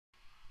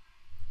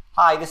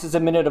Hi, this is a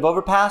Minute of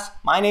Overpass.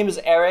 My name is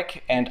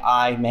Eric and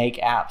I make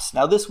apps.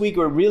 Now this week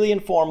we're really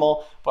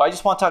informal, but I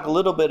just want to talk a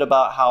little bit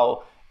about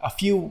how a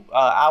few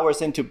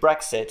hours into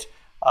Brexit,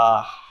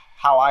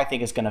 how I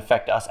think it's going to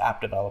affect us app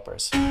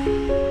developers.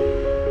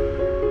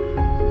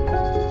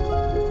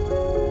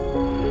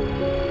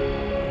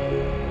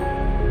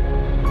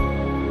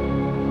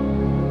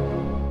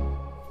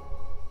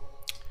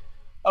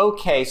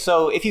 Okay,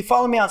 so if you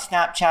follow me on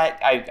Snapchat,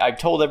 I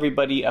told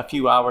everybody a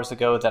few hours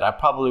ago that I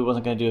probably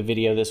wasn't going to do a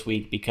video this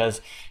week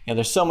because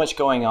there's so much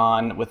going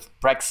on with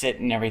Brexit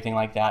and everything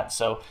like that.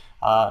 So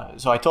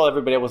I told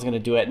everybody I wasn't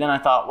going to do it, and then I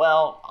thought,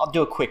 well, I'll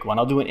do a quick one.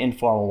 I'll do an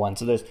informal one.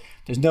 So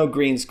there's no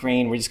green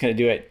screen. We're just going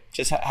to do it.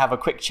 Just have a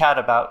quick chat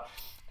about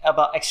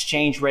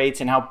exchange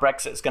rates and how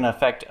Brexit is going to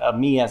affect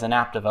me as an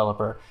app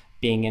developer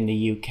being in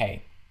the UK.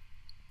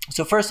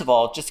 So first of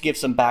all, just to give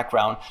some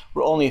background,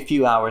 we're only a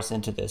few hours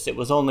into this. It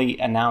was only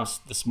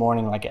announced this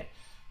morning, like at,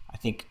 I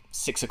think,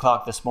 6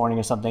 o'clock this morning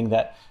or something,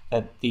 that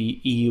the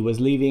EU was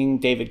leaving.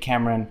 David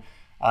Cameron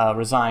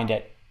resigned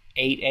at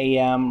 8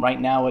 a.m. Right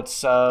now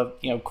it's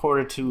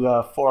quarter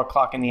to 4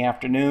 o'clock in the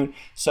afternoon.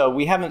 So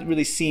we haven't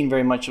really seen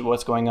very much of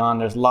what's going on.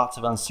 There's lots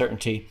of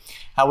uncertainty.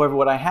 However,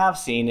 what I have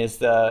seen is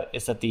that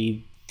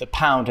the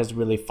pound has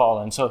really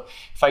fallen. So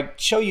if I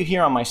show you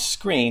here on my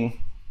screen,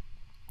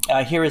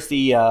 here is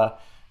the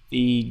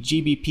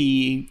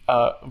GBP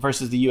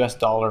versus the US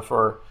dollar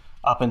for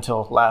up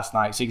until last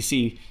night. So you can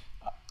see,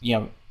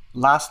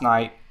 last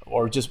night,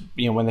 or just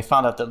when they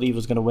found out that Leave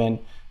was going to win,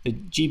 the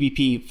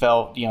GBP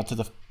fell to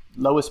the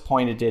lowest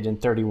point it did in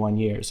 31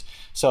 years.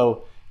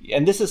 So,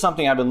 and this is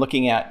something I've been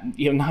looking at,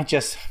 not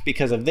just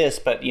because of this,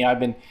 but I've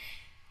been,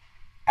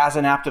 as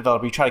an app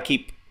developer, you try to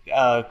keep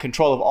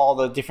control of all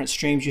the different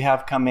streams you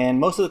have come in.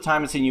 Most of the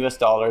time it's in US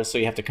dollars, so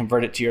you have to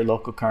convert it to your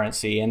local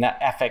currency, and that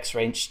FX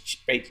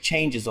rate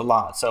changes a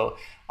lot. So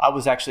I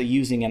was actually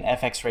using an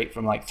FX rate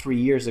from like 3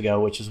 years ago,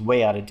 which is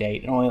way out of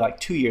date, and only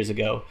like 2 years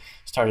ago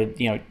started,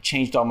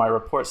 changed all my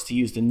reports to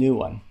use the new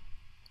one.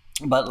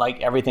 But like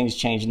everything's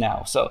changed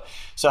now. So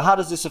how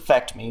does this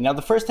affect me? Now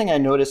the first thing I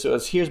noticed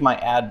was, here's my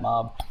ad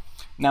mob.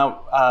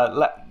 Now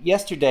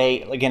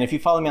yesterday, again, if you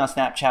follow me on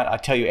Snapchat, I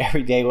tell you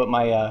every day what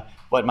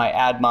my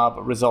ad mob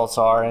results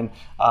are, and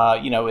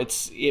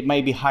it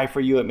may be high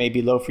for you, it may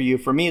be low for you.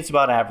 For me, it's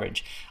about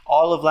average.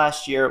 All of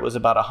last year it was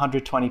about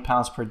 120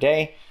 pounds per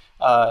day,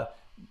 but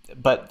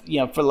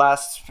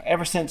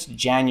ever since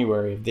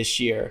January of this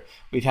year,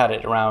 we've had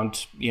it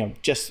around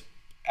just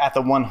at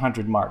the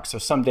 100 mark. So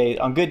some days,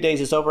 on good days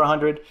it's over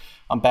 100,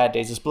 on bad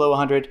days it's below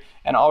 100,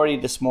 and already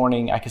this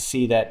morning I could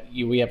see that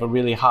we have a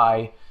really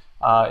high.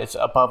 It's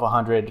above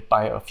 100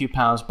 by a few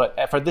pounds,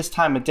 but for this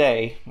time of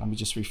day, let me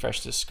just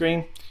refresh this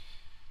screen.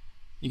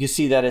 You can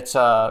see that it's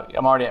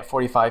I'm already at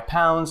 45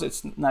 pounds.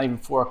 It's not even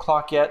 4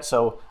 o'clock yet,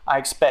 so I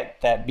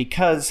expect that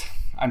because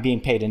I'm being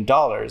paid in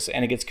dollars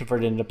and it gets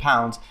converted into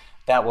pounds,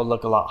 that will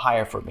look a lot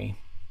higher for me.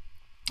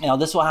 Now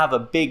this will have a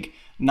big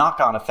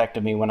knock-on effect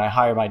on me when I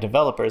hire my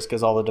developers,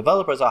 because all the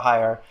developers I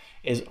hire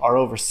are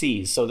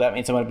overseas. So that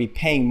means I'm going to be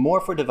paying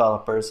more for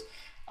developers,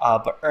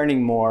 but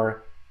earning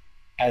more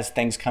as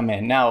things come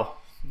in. Now,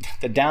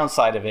 the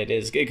downside of it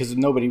is, because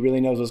nobody really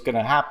knows what's going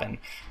to happen,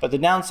 but the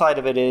downside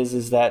of it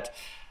is that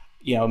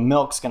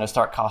milk's going to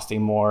start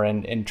costing more,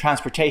 and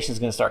transportation is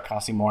going to start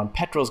costing more, and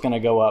petrol is going to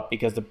go up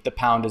because the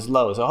pound is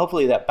low. So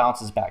hopefully that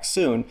bounces back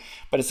soon,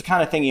 but it's the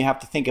kind of thing you have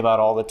to think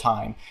about all the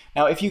time.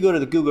 Now, if you go to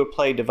the Google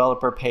Play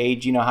developer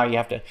page, you know how you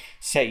have to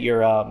set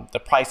your the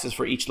prices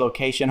for each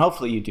location.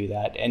 Hopefully you do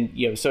that, and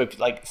so if,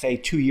 like, say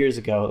 2 years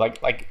ago,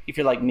 like if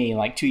you're like me,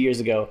 like 2 years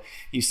ago,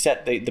 you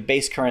set the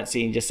base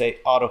currency and just say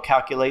auto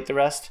calculate the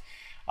rest.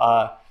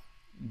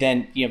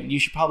 Then you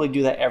should probably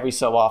do that every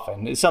so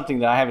often. It's something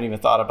that I haven't even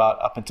thought about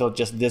up until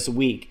just this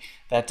week,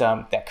 that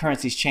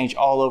currencies change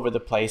all over the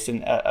place,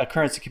 and a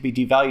currency could be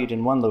devalued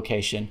in one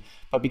location,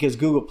 but because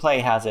Google Play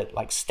has it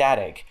like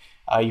static,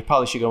 you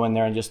probably should go in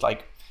there and just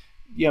play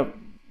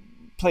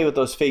with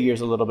those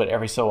figures a little bit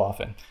every so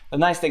often. The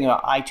nice thing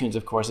about iTunes,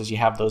 of course, is you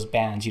have those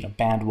bands,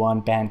 band 1,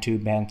 band 2,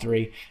 band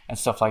 3, and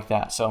stuff like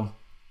that. So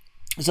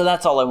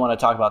that's all I want to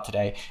talk about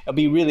today. It'll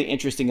be really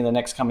interesting in the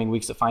next coming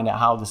weeks to find out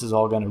how this is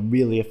all going to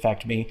really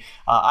affect me.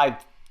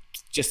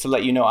 Just to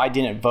let you know, I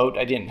didn't vote.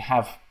 I didn't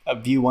have a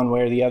view one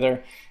way or the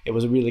other. It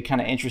was really kind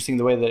of interesting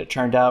the way that it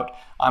turned out.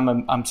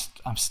 I'm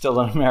still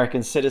an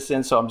American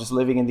citizen, so I'm just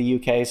living in the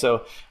UK.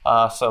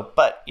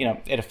 But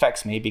it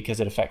affects me because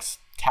it affects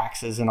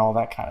taxes and all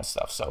that kind of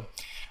stuff. So,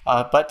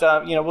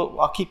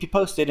 I'll keep you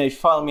posted. And if you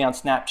follow me on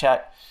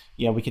Snapchat,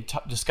 we could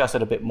discuss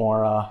it a bit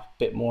more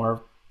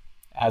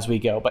as we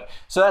go. But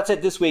so that's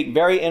it this week.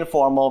 Very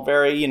informal,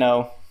 very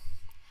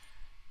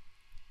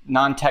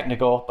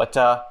non-technical, but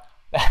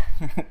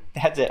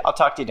that's it. I'll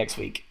talk to you next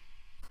week.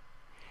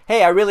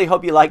 Hey, I really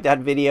hope you liked that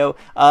video.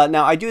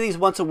 Now I do these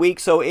once a week,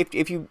 so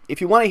if you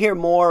want to hear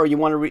more, or you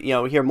want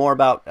to hear more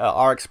about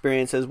our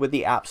experiences with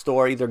the App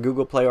Store, either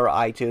Google Play or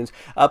iTunes,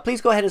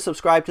 please go ahead and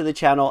subscribe to the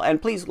channel,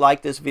 and please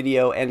like this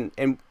video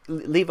and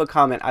leave a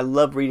comment. I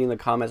love reading the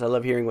comments. I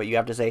love hearing what you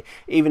have to say,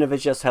 even if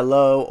it's just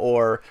hello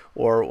or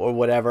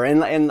whatever.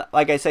 And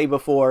like I say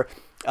before,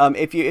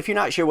 if you're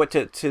not sure what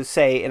to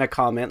say in a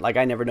comment, like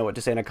I never know what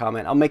to say in a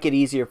comment, I'll make it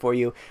easier for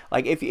you.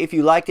 Like if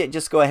you liked it,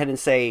 just go ahead and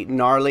say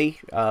gnarly,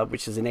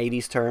 which is an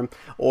 80s term,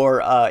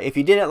 or if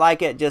you didn't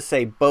like it, just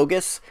say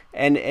bogus,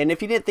 and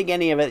if you didn't think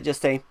any of it,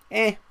 just say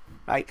eh,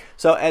 right?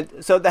 So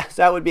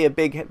that would be a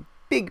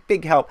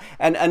big help.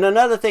 And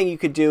another thing you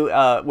could do,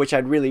 which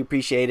I'd really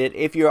appreciate it,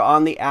 if you're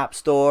on the App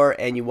Store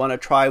and you want to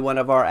try one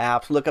of our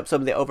apps, look up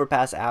some of the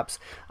Overpass apps,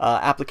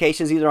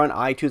 applications either on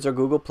iTunes or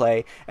Google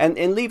Play,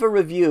 and leave a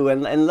review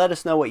and let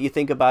us know what you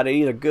think about it,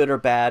 either good or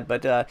bad.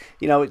 But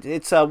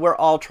it's we're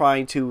all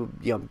trying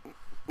to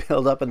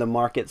build up in the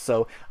market,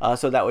 so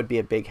that would be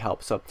a big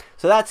help. So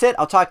that's it.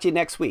 I'll talk to you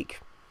next week.